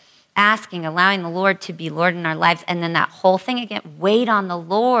prayer, asking, allowing the Lord to be Lord in our lives. And then that whole thing again, wait on the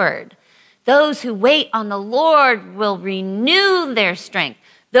Lord. Those who wait on the Lord will renew their strength.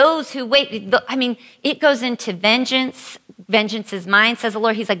 Those who wait, it goes into vengeance. Vengeance is mine, says the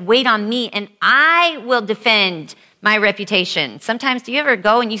Lord. He's like, wait on me and I will defend my reputation. Sometimes do you ever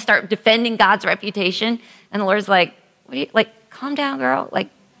go and you start defending God's reputation and the Lord's like, what are you, calm down, girl.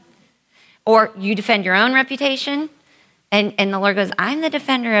 Or you defend your own reputation. And the Lord goes, I'm the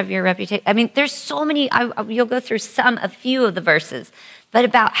defender of your reputation. There's so many, you'll go through a few of the verses, but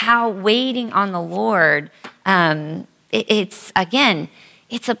about how waiting on the Lord, it's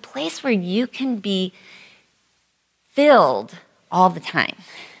a place where you can be filled all the time.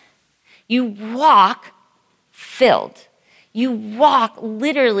 You walk filled. You walk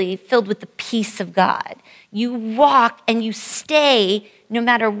literally filled with the peace of God. You walk and you stay no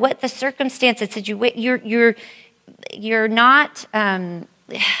matter what the circumstances that you wait. You're not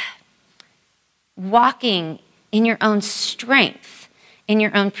walking in your own strength, in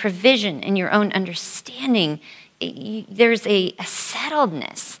your own provision, in your own understanding. There's a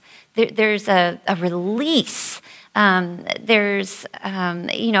settledness. There's a release. I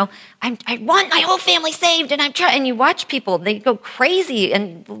want my whole family saved, and I'm trying. And you watch people; they go crazy,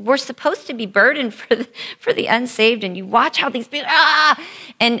 and we're supposed to be burdened for the unsaved. And you watch how these people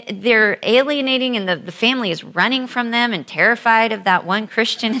and they're alienating, and the family is running from them and terrified of that one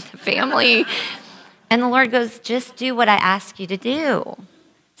Christian in the family. And the Lord goes, "Just do what I ask you to do.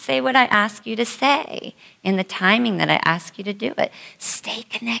 Say what I ask you to say in the timing that I ask you to do it. Stay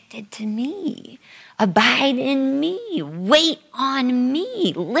connected to me. Abide in me. Wait on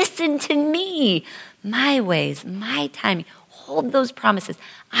me. Listen to me. My ways, my timing. Hold those promises.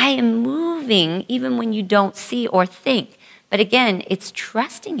 I am moving even when you don't see or think. But again, it's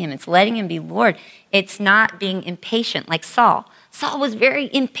trusting him. It's letting him be Lord. It's not being impatient like Saul. Saul was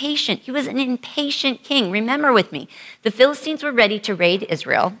very impatient. He was an impatient king. Remember with me, the Philistines were ready to raid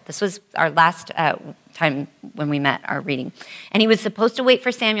Israel. This was our last time when we met our reading. And he was supposed to wait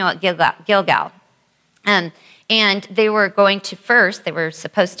for Samuel at Gilgal. And they were going to they were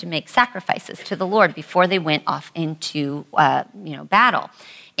supposed to make sacrifices to the Lord before they went off into battle.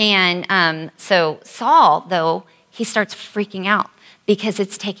 And so Saul, though, he starts freaking out because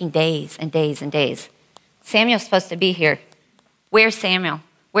it's taking days and days and days. Samuel's supposed to be here. Where's Samuel?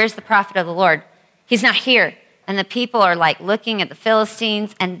 Where's the prophet of the Lord? He's not here. And the people are like looking at the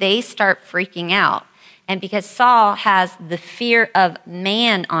Philistines and they start freaking out. And because Saul has the fear of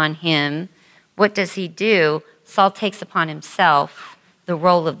man on him, what does he do? Saul takes upon himself the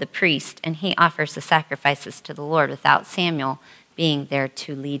role of the priest and he offers the sacrifices to the Lord without Samuel being there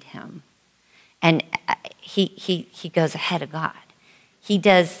to lead him. And he goes ahead of God. He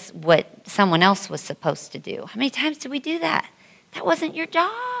does what someone else was supposed to do. How many times did we do that? That wasn't your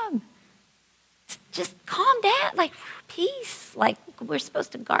job. Just calm down, like peace. Like we're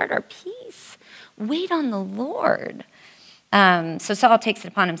supposed to guard our peace. Wait on the Lord. So Saul takes it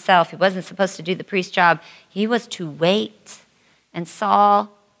upon himself. He wasn't supposed to do the priest job. He was to wait. And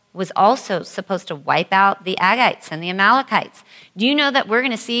Saul was also supposed to wipe out the Aggites and the Amalekites. Do you know that we're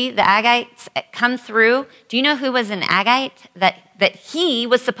going to see the Aggites come through? Do you know who was an Aggite that he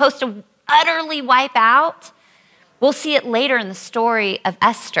was supposed to utterly wipe out? We'll see it later in the story of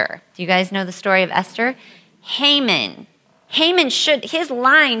Esther. Do you guys know the story of Esther? Haman. His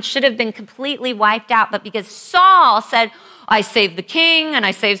line should have been completely wiped out, but because Saul said, I saved the king and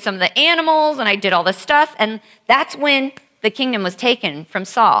I saved some of the animals and I did all this stuff, and that's when the kingdom was taken from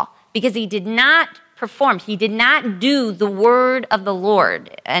Saul because he did not perform. He did not do the word of the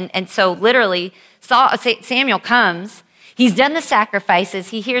Lord. And so literally Samuel comes. He's done the sacrifices.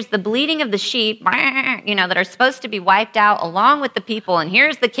 He hears the bleating of the sheep, that are supposed to be wiped out along with the people. And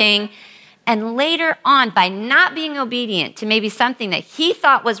here's the king. And later on, by not being obedient to maybe something that he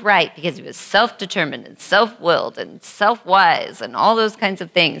thought was right because he was self-determined and self-willed and self-wise and all those kinds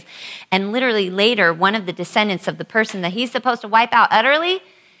of things. And literally later, one of the descendants of the person that he's supposed to wipe out utterly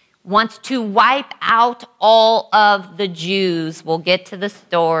wants to wipe out all of the Jews. We'll get to the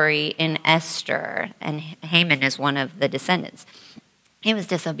story in Esther, and Haman is one of the descendants. He was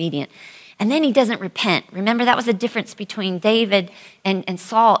disobedient. And then he doesn't repent. Remember, that was the difference between David and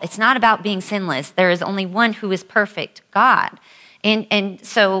Saul. It's not about being sinless. There is only one who is perfect, God. And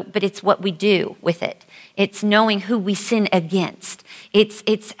so, but it's what we do with it. It's knowing who we sin against.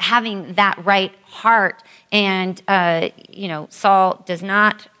 It's having that right heart. And, Saul does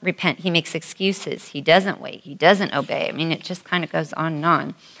not repent. He makes excuses. He doesn't wait. He doesn't obey. I mean, it just kind of goes on and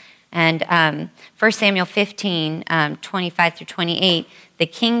on. And 1 Samuel 15, 25 through 28, the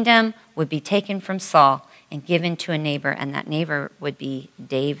kingdom would be taken from Saul and given to a neighbor, and that neighbor would be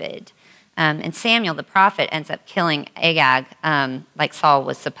David. And Samuel, the prophet, ends up killing Agag like Saul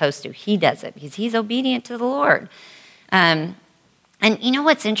was supposed to. He does it because he's obedient to the Lord. And you know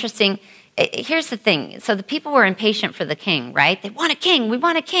what's interesting? Here's the thing. So the people were impatient for the king, right? They want a king. We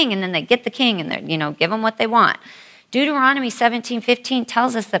want a king. And then they get the king and they give them what they want. Deuteronomy 17:15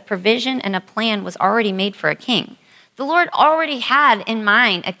 tells us that provision and a plan was already made for a king. The Lord already had in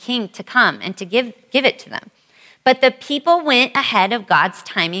mind a king to come and to give it to them. But the people went ahead of God's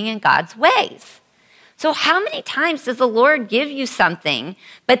timing and God's ways. So how many times does the Lord give you something,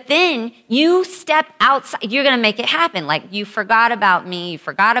 but then you step outside, you're going to make it happen. Like, you forgot about me, you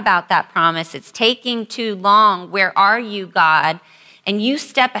forgot about that promise, it's taking too long, where are you, God? And you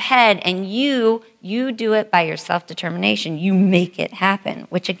step ahead and you do it by your self-determination. You make it happen,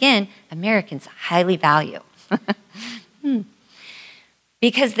 which again, Americans highly value.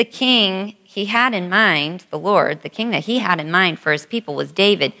 Because the king he had in mind, the Lord, the king that he had in mind for his people was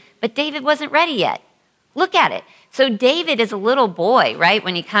David, but David wasn't ready yet. Look at it. So David is a little boy, right?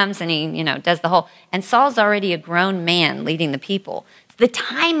 When he comes and he, does the whole, and Saul's already a grown man leading the people. The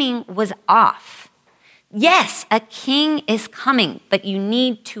timing was off. Yes, a king is coming, but you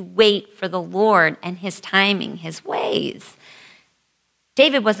need to wait for the Lord and his timing, his ways.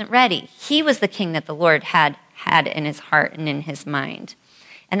 David wasn't ready. He was the king that the Lord had in his heart and in his mind.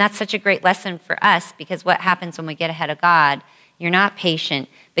 And that's such a great lesson for us, because what happens when we get ahead of God, you're not patient,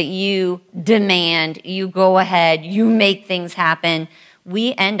 but you demand, you go ahead, you make things happen.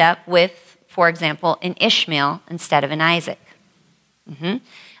 we end up with, for example, an Ishmael instead of an Isaac.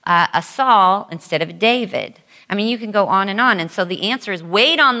 A Saul instead of a David. I mean, you can go on. And so the answer is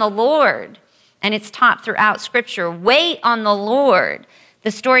wait on the Lord. And it's taught throughout Scripture. Wait on the Lord.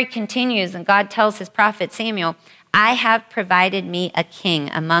 The story continues, and God tells his prophet Samuel, I have provided me a king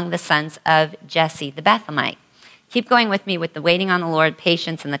among the sons of Jesse the Bethlehemite. Keep going with me with the waiting on the Lord,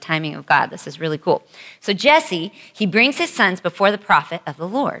 patience, and the timing of God. This is really cool. So Jesse, he brings his sons before the prophet of the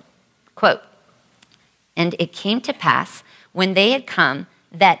Lord. Quote, and it came to pass when they had come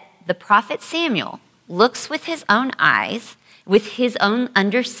that the prophet Samuel looks with his own eyes, with his own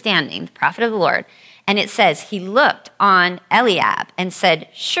understanding, the prophet of the Lord, and it says he looked on Eliab and said,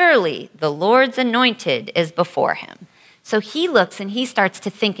 surely the Lord's anointed is before him. So he looks and he starts to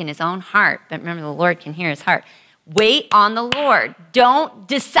think in his own heart, but remember the Lord can hear his heart. Wait on the Lord. Don't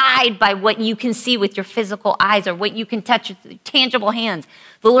decide by what you can see with your physical eyes or what you can touch with tangible hands.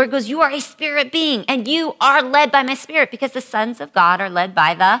 The Lord goes, you are a spirit being and you are led by my spirit because the sons of God are led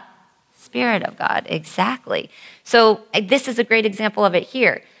by the Spirit of God. Exactly. So this is a great example of it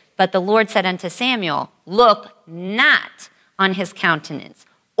here. But the Lord said unto Samuel, look not on his countenance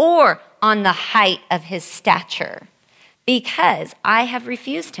or on the height of his stature, because I have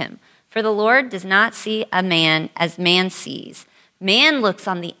refused him. For the Lord does not see a man as man sees. Man looks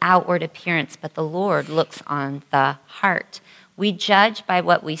on the outward appearance, but the Lord looks on the heart. We judge by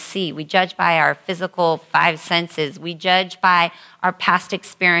what we see. We judge by our physical five senses. We judge by our past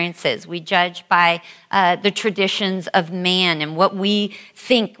experiences. We judge by the traditions of man and what we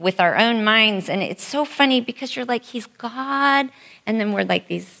think with our own minds. And it's so funny because you're like, he's God. And then we're like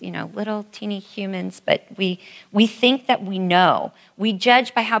these, little teeny humans, but we think that we know. We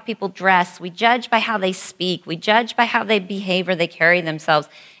judge by how people dress. We judge by how they speak. We judge by how they behave or they carry themselves.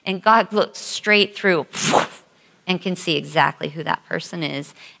 And God looks straight through and can see exactly who that person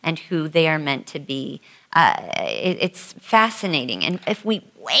is and who they are meant to be. It's fascinating. And if we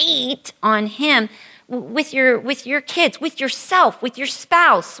wait on him with your kids, with yourself, with your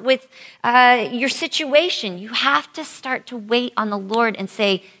spouse, with your situation, you have to start to wait on the Lord and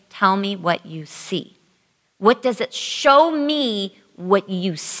say, tell me what you see. What does it show me what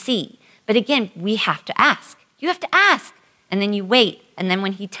you see? But again, we have to ask. You have to ask. And then you wait. And then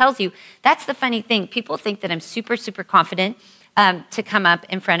when he tells you, that's the funny thing. People think that I'm super, super confident to come up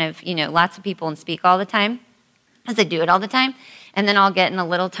in front of, lots of people and speak all the time, as I do it all the time. And then I'll get in a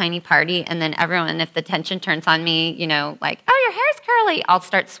little tiny party, and then everyone, if the tension turns on me, like, oh, your hair's curly, I'll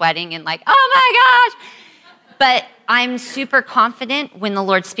start sweating and like, oh my gosh. But I'm super confident when the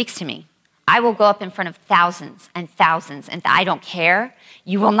Lord speaks to me. I will go up in front of thousands and thousands, and I don't care.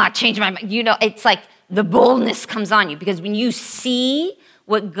 You will not change my mind. It's like the boldness comes on you, because when you see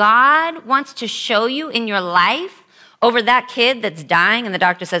what God wants to show you in your life, over that kid that's dying, and the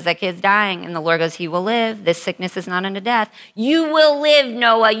doctor says that kid's dying, and the Lord goes, he will live. This sickness is not unto death. You will live,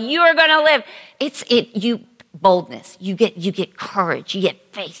 Noah. You are going to live. Boldness. You get courage. You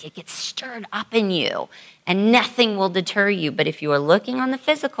get faith. It gets stirred up in you, and nothing will deter you. But if you are looking on the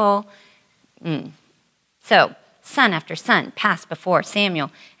physical, So son after son passed before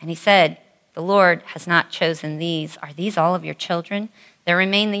Samuel, and he said, the Lord has not chosen these. Are these all of your children? There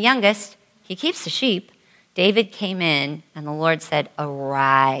remain the youngest. He keeps the sheep. David came in, and the Lord said,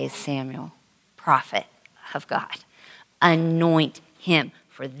 arise, Samuel, prophet of God. Anoint him,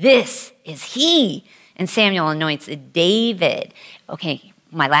 for this is he. And Samuel anoints David. Okay,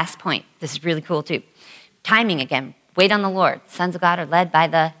 my last point. This is really cool, too. Timing again. Wait on the Lord. Sons of God are led by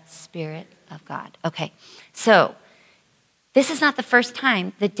the Spirit of God. Okay, so this is not the first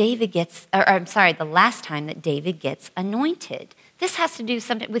time that the last time that David gets anointed. This has to do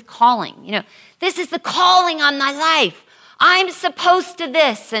something with calling. This is the calling on my life. I'm supposed to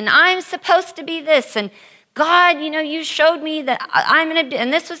this, and I'm supposed to be this, and God, you showed me that I'm going to do,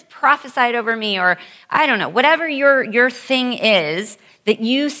 and this was prophesied over me, or I don't know, whatever your thing is that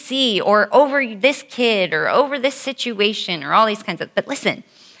you see, or over this kid, or over this situation, or all these kinds of, but listen,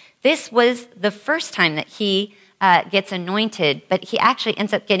 this was the first time that he gets anointed, but he actually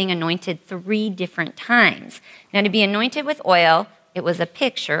ends up getting anointed 3 different times. Now, to be anointed with oil, it was a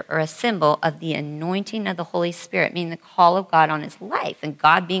picture or a symbol of the anointing of the Holy Spirit, meaning the call of God on his life and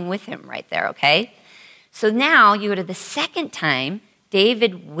God being with him right there, okay? So now you go to the second time,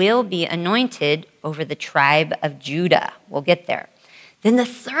 David will be anointed over the tribe of Judah. We'll get there. Then the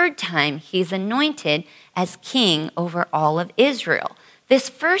third time, he's anointed as king over all of Israel. This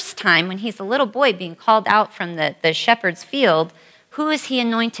first time, when he's a little boy being called out from the shepherd's field, who is he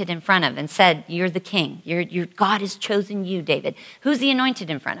anointed in front of and said, you're the king. God has chosen you, David. Who's he anointed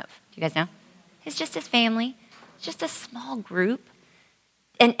in front of? Do you guys know? It's just his family. It's just a small group.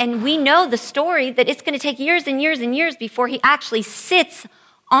 And we know the story that it's going to take years and years and years before he actually sits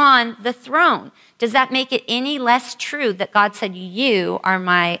on the throne. Does that make it any less true that God said, you are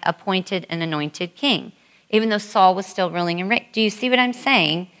my appointed and anointed king, even though Saul was still ruling and reigning? Do you see what I'm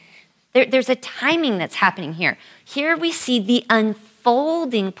saying? There's a timing that's happening here. Here we see the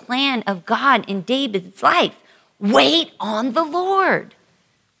unfolding plan of God in David's life. Wait on the Lord.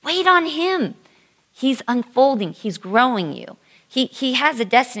 Wait on him. He's unfolding. He's growing you. He has a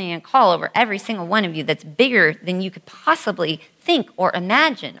destiny and call over every single one of you that's bigger than you could possibly think or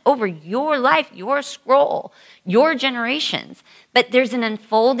imagine over your life, your scroll, your generations. But there's an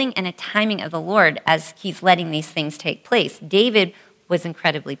unfolding and a timing of the Lord as he's letting these things take place. David was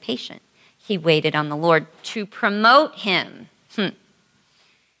incredibly patient. He waited on the Lord to promote him.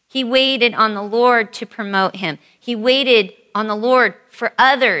 He waited on the Lord to promote him. He waited on the Lord for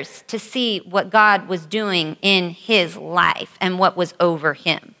others to see what God was doing in his life and what was over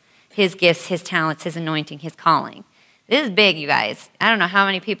him. His gifts, his talents, his anointing, his calling. This is big, you guys. I don't know how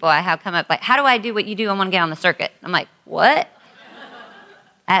many people I have come up like, how do I do what you do? I want to get on the circuit. I'm like, what?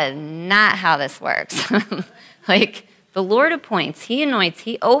 That is not how this works. Like, the Lord appoints, he anoints,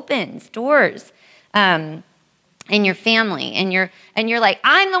 he opens doors in your family. And you're like,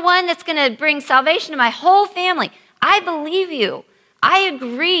 I'm the one that's going to bring salvation to my whole family. I believe you. I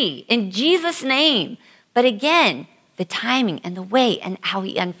agree in Jesus' name. But again, the timing and the way and how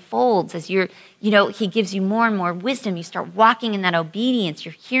he unfolds as he gives you more and more wisdom. You start walking in that obedience.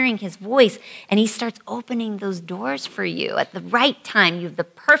 You're hearing his voice, and he starts opening those doors for you at the right time. You have the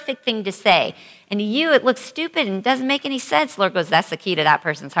perfect thing to say. And to you, it looks stupid and doesn't make any sense. The Lord goes, that's the key to that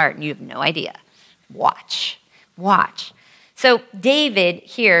person's heart, and you have no idea. Watch. So David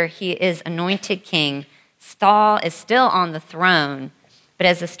here, he is anointed king. Saul is still on the throne, but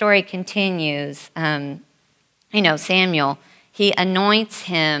as the story continues, Samuel, he anoints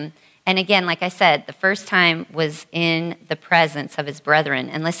him. And again, like I said, the first time was in the presence of his brethren.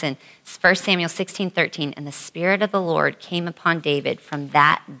 And listen, 1 Samuel 16:13, and the Spirit of the Lord came upon David from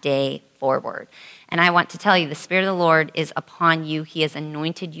that day forward. And I want to tell you, the Spirit of the Lord is upon you. He has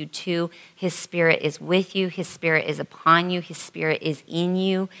anointed you too. His Spirit is with you. His Spirit is upon you. His Spirit is in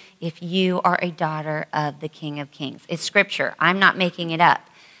you if you are a daughter of the King of Kings. It's scripture. I'm not making it up.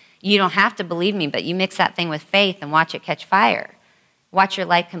 You don't have to believe me, but you mix that thing with faith and watch it catch fire. Watch your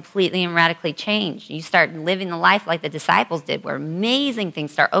life completely and radically change. You start living the life like the disciples did, where amazing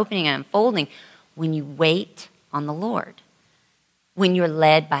things start opening and unfolding when you wait on the Lord, when you're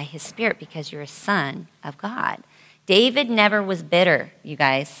led by his Spirit because you're a son of God. David never was bitter, you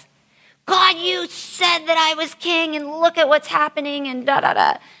guys. God, you said that I was king, and look at what's happening, and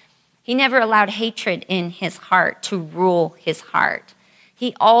da-da-da. He never allowed hatred in his heart to rule his heart.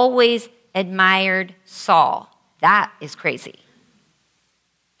 He always admired Saul. That is crazy.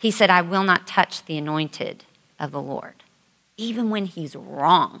 He said, I will not touch the anointed of the Lord, even when he's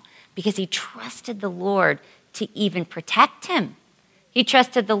wrong, because he trusted the Lord to even protect him. He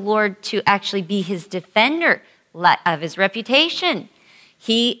trusted the Lord to actually be his defender of his reputation.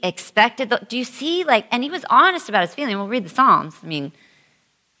 He expected, do you see, and he was honest about his feeling. We'll read the Psalms,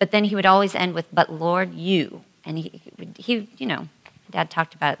 but then he would always end with, but Lord, you. And he Dad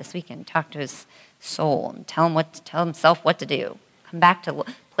talked about it this weekend, talk to his soul and tell himself what to do. Come back to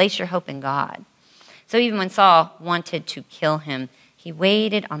place your hope in God. So even when Saul wanted to kill him, he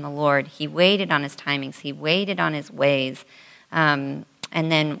waited on the Lord. He waited on his timings. He waited on his ways. And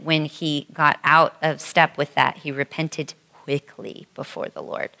then when he got out of step with that, he repented quickly before the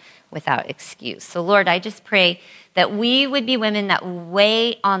Lord without excuse. So Lord, I just pray that we would be women that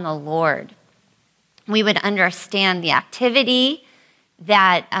wait on the Lord. We would understand the activity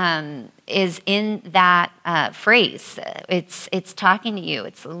that is in that phrase. It's talking to you.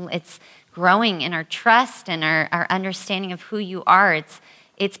 It's growing in our trust and our understanding of who you are.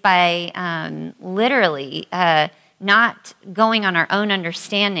 It's by literally not going on our own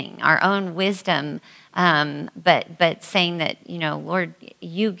understanding, our own wisdom, but saying that, Lord,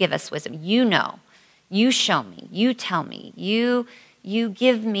 you give us wisdom. You know, you show me, you tell me, you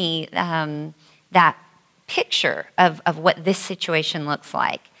give me that picture of what this situation looks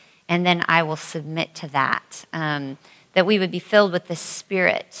like, and then I will submit to that. That we would be filled with the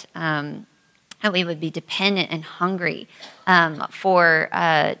Spirit, that we would be dependent and hungry for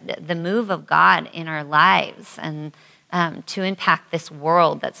the move of God in our lives, and to impact this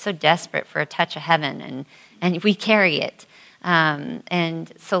world that's so desperate for a touch of heaven, and we carry it.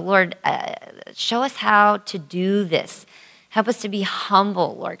 And so, Lord, show us how to do this. Help us to be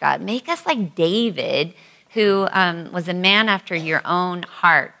humble, Lord God. Make us like David, who was a man after your own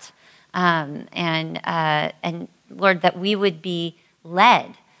heart. And Lord, that we would be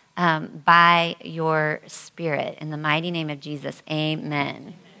led by your Spirit. In the mighty name of Jesus,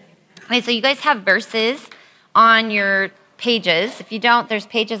 amen. Okay, so you guys have verses on your pages. If you don't, there's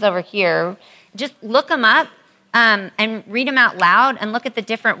pages over here. Just look them up and read them out loud and look at the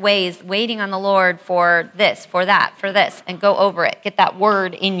different ways, waiting on the Lord for this, for that, for this, and go over it. Get that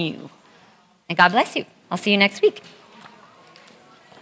word in you. And God bless you. I'll see you next week.